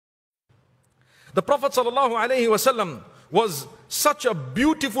The Prophet ﷺ was such a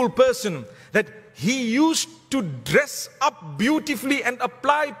beautiful person that he used to dress up beautifully and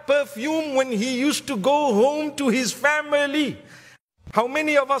apply perfume when he used to go home to his family. How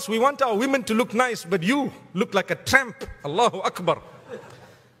many of us, we want our women to look nice, but you look like a tramp. Allahu Akbar.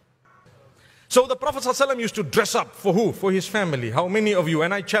 So the Prophet ﷺ used to dress up for who? For his family. How many of you,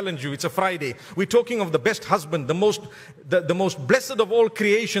 and I challenge you, it's a Friday, we're talking of the best husband, the most blessed of all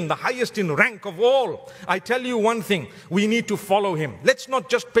creation, the highest in rank of all. I tell you one thing, we need to follow him. Let's not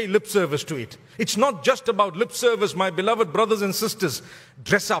just pay lip service to it. It's not just about lip service, my beloved brothers and sisters.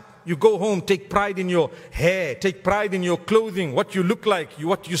 Dress up. You go home, take pride in your hair, take pride in your clothing, what you look like,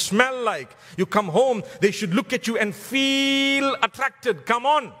 what you smell like. You come home, they should look at you and feel attracted. Come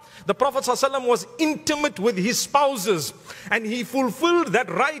on. The Prophet ﷺ was intimate with his spouses, and he fulfilled that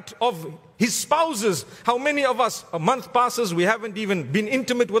right of his spouses. How many of us, a month passes, we haven't even been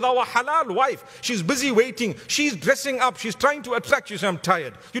intimate with our halal wife? She's busy waiting, she's dressing up, she's trying to attract you. Say, I'm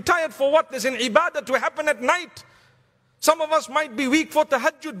tired. You're tired for what? There's an ibadah to happen at night. Some of us might be weak for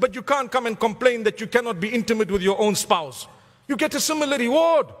tahajjud, but you can't come and complain that you cannot be intimate with your own spouse. You get a similar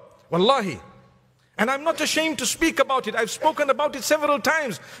reward. Wallahi. And I'm not ashamed to speak about it. I've spoken about it several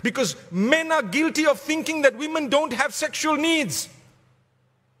times, because men are guilty of thinking that women don't have sexual needs.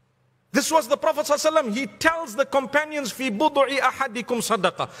 This was the Prophet ﷺ. He tells the companions, "Fi budu'i ahadikum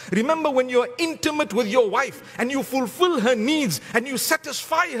sadaqa." Remember, when you're intimate with your wife and you fulfill her needs and you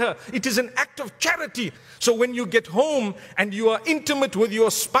satisfy her, it is an act of charity. So when you get home and you are intimate with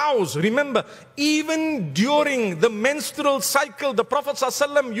your spouse, remember, even during the menstrual cycle, the Prophet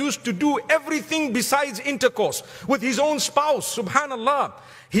ﷺ used to do everything besides intercourse with his own spouse. Subhanallah.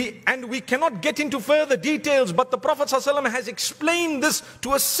 And we cannot get into further details, but the Prophet ﷺ has explained this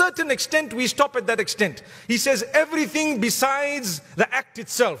to a certain extent. We stop at that extent. He says everything besides the act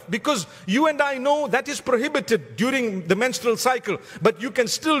itself, because you and I know that is prohibited during the menstrual cycle, but you can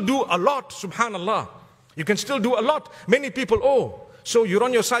still do a lot. Subhanallah. You can still do a lot. Many people, oh, so you're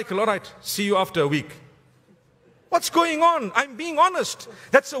on your cycle, all right, see you after a week. What's going on? I'm being honest.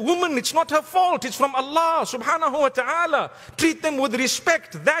 That's a woman, it's not her fault. It's from Allah subhanahu wa ta'ala. Treat them with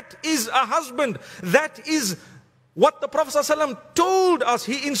respect. That is a husband. That is what the Prophet ﷺ told us.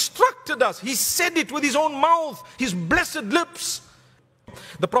 He instructed us. He said it with his own mouth, his blessed lips.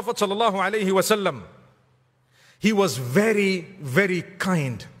 The Prophet ﷺ, he was very, very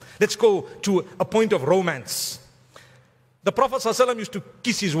kind. Let's go to a point of romance. The Prophet ﷺ used to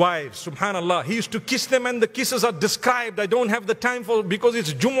kiss his wives, subhanallah. He used to kiss them, and the kisses are described. I don't have the time for, because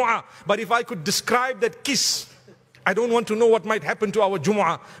it's Jumu'ah. But if I could describe that kiss, I don't want to know what might happen to our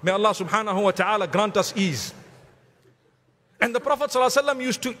Jumu'ah. May Allah subhanahu wa ta'ala grant us ease. And the Prophet ﷺ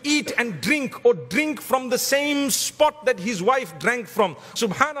used to eat and drink, or drink from the same spot that his wife drank from.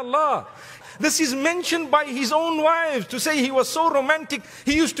 Subhanallah. This is mentioned by his own wives to say he was so romantic.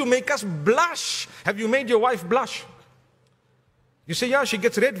 He used to make us blush. Have you made your wife blush? You say, yeah, she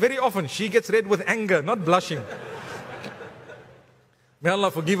gets red very often. She gets red with anger, not blushing. May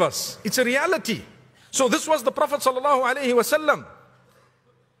Allah forgive us. It's a reality. So this was the Prophet ﷺ.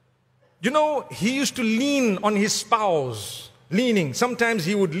 You know, he used to lean on his spouse. Leaning. Sometimes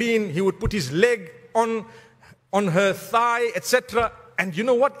he would lean, he would put his leg on her thigh, etc. And you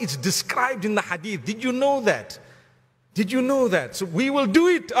know what? It's described in the hadith. Did you know that? Did you know that? So we will do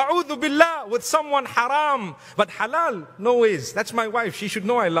it, a'udhu billah, with someone haram. But halal, no ways. That's my wife. She should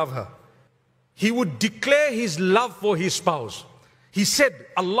know I love her. He would declare his love for his spouse. He said,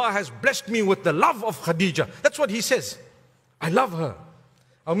 Allah has blessed me with the love of Khadija. That's what he says. I love her.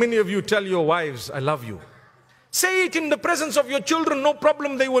 How many of you tell your wives, I love you? Say it in the presence of your children, no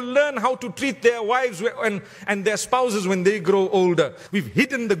problem. They will learn how to treat their wives and their spouses when they grow older. We've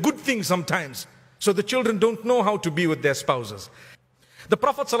hidden the good things sometimes, so the children don't know how to be with their spouses. The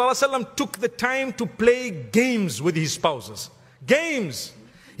Prophet ﷺ took the time to play games with his spouses. Games.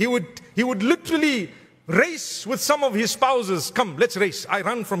 He would literally race with some of his spouses. Come, let's race. I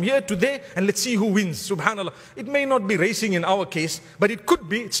run from here to there and let's see who wins. Subhanallah. It may not be racing in our case, but it could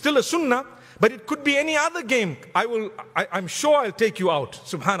be. It's still a sunnah, but it could be any other game. I'm sure I'll take you out.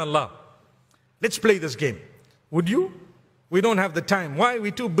 Subhanallah. Let's play this game. Would you? We don't have the time. Why?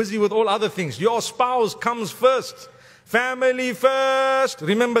 We're too busy with all other things. Your spouse comes first. Family first.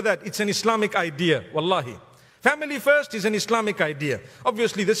 Remember that. It's an Islamic idea. Wallahi. Family first is an Islamic idea.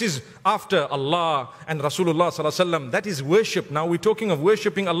 Obviously, this is after Allah and Rasulullah sallallahu alaihi wasallam. That is worship. Now we're talking of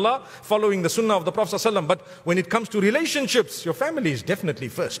worshipping Allah, following the sunnah of the Prophet sallallahu alaihi wasallam. But when it comes to relationships, your family is definitely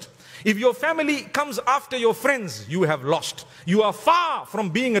first. If your family comes after your friends, you have lost. You are far from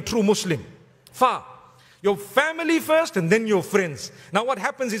being a true Muslim. Far. Your family first and then your friends. Now what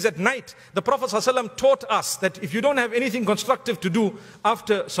happens is at night, the Prophet ﷺ taught us that if you don't have anything constructive to do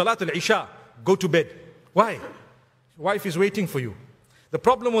after Salat al-Isha, go to bed. Why? Your wife is waiting for you. The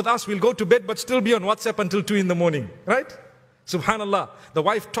problem with us, we'll go to bed but still be on WhatsApp until 2 in the morning. Right? Subhanallah. The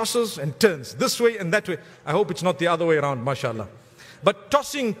wife tosses and turns this way and that way. I hope it's not the other way around, mashallah. But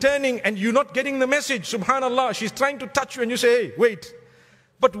tossing, turning, and you're not getting the message. Subhanallah. She's trying to touch you and you say, hey, wait.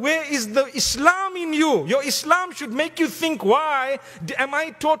 But where is the Islam in you? Your Islam should make you think, why am I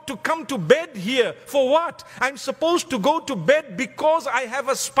taught to come to bed here? For what? I'm supposed to go to bed because I have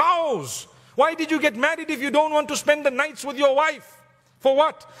a spouse. Why did you get married if you don't want to spend the nights with your wife? For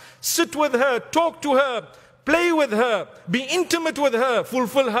what? Sit with her, talk to her, play with her, be intimate with her,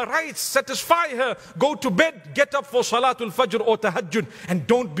 fulfill her rights, satisfy her, go to bed, get up for Salatul Fajr or Tahajjud, and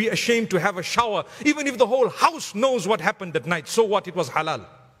don't be ashamed to have a shower. Even if the whole house knows what happened at night, so what, it was halal.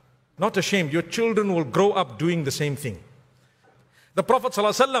 Not ashamed, your children will grow up doing the same thing. The Prophet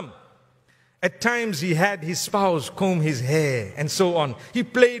ﷺ, at times he had his spouse comb his hair and so on. He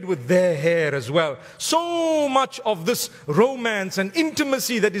played with their hair as well. So much of this romance and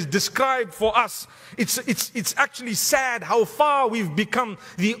intimacy that is described for us, it's actually sad how far we've become.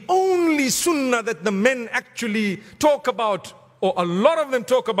 The only sunnah that the men actually talk about, or a lot of them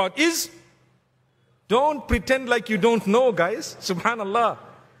talk about, is don't pretend like you don't know, guys. Subhanallah.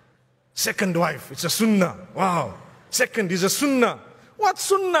 Second wife, it's a sunnah. Wow. Second is a sunnah. What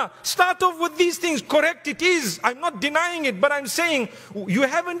sunnah? Start off with these things. Correct, it is. I'm not denying it, but I'm saying you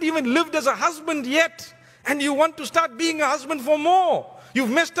haven't even lived as a husband yet, and you want to start being a husband for more.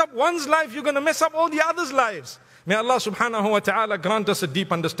 You've messed up one's life, you're going to mess up all the others' lives. May Allah subhanahu wa ta'ala grant us a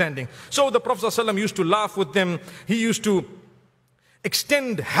deep understanding. So the Prophet ﷺ used to laugh with them. He used to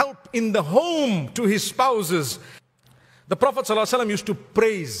extend help in the home to his spouses. The Prophet ﷺ used to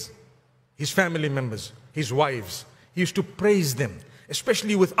praise his family members, his wives. He used to praise them,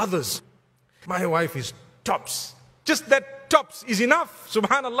 especially with others. My wife is tops. Just that tops is enough.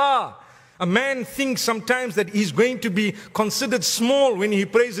 Subhanallah. A man thinks sometimes that he's going to be considered small when he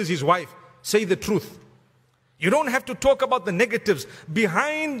praises his wife. Say the truth. You don't have to talk about the negatives.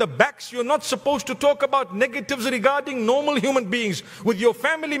 Behind the backs, you're not supposed to talk about negatives regarding normal human beings. With your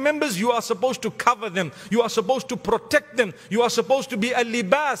family members, you are supposed to cover them. You are supposed to protect them. You are supposed to be a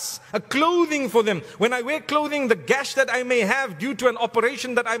libas, a clothing for them. When I wear clothing, the gash that I may have due to an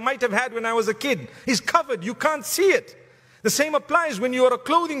operation that I might have had when I was a kid is covered. You can't see it. The same applies when you are a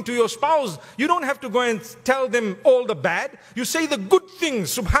clothing to your spouse. You don't have to go and tell them all the bad. You say the good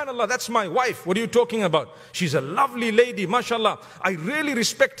things. Subhanallah, that's my wife. What are you talking about? She's a lovely lady, mashallah. I really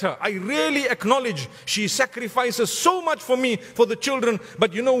respect her. I really acknowledge she sacrifices so much for me, for the children.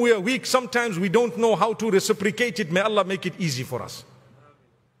 But you know, we are weak. Sometimes we don't know how to reciprocate it. May Allah make it easy for us.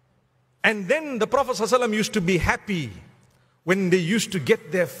 And then the Prophet ﷺ used to be happy when they used to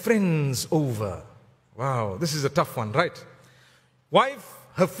get their friends over. Wow, this is a tough one, right? Wife,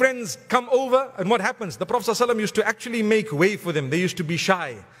 her friends come over, and what happens? The Prophet ﷺ used to actually make way for them. They used to be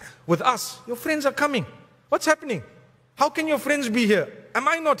shy. With us, your friends are coming. What's happening? How can your friends be here? Am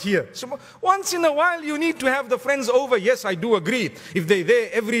I not here? So once in a while, you need to have the friends over. Yes, I do agree. If they're there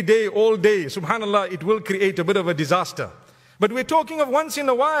every day, all day, subhanallah, it will create a bit of a disaster. But we're talking of once in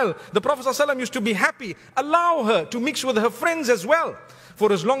a while. The Prophet ﷺ used to be happy. Allow her to mix with her friends as well.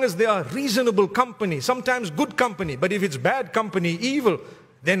 For as long as they are reasonable company, sometimes good company, but if it's bad company, evil,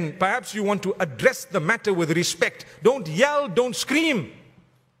 then perhaps you want to address the matter with respect. Don't yell, don't scream.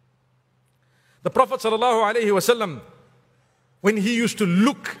 The Prophet ﷺ, when he used to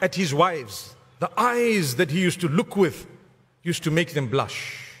look at his wives, the eyes that he used to look with used to make them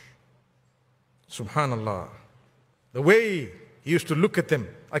blush. Subhanallah. The way he used to look at them,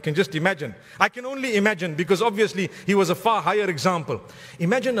 I can just imagine. I can only imagine, because obviously he was a far higher example.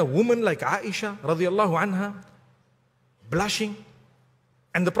 Imagine a woman like Aisha radiallahu anha blushing,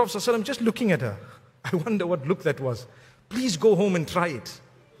 and the Prophet ﷺ just looking at her. I wonder what look that was. Please go home and try it.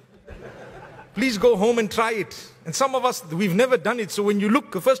 Please go home and try it. And some of us, we've never done it. So when you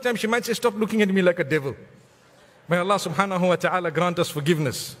look, the first time she might say, stop looking at me like a devil. May Allah subhanahu wa ta'ala grant us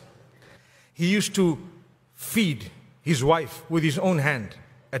forgiveness. He used to feed his wife with his own hand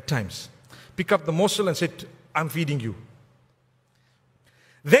at times. Pick up the morsel and said, I'm feeding you.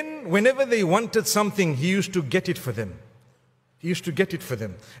 Then whenever they wanted something, he used to get it for them. He used to get it for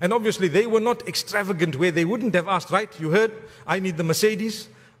them. And obviously they were not extravagant where they wouldn't have asked, right? You heard, I need the Mercedes,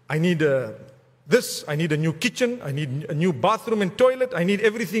 I need this, I need a new kitchen, I need a new bathroom and toilet, I need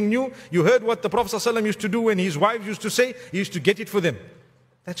everything new. You heard what the Prophet ﷺ used to do when his wives used to say, he used to get it for them.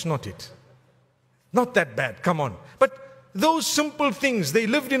 That's not it. Not that bad, come on. But Those simple things, they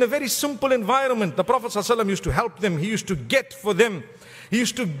lived in a very simple environment. The Prophet ﷺ used to help them. He used to get for them. He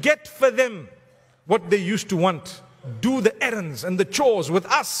used to get for them what they used to want. Do the errands and the chores. With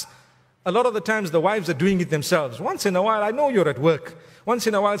us, a lot of the times the wives are doing it themselves. Once in a while, I know you're at work. Once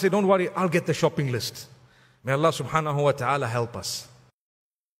in a while, say, don't worry, I'll get the shopping list. May Allah subhanahu wa ta'ala help us.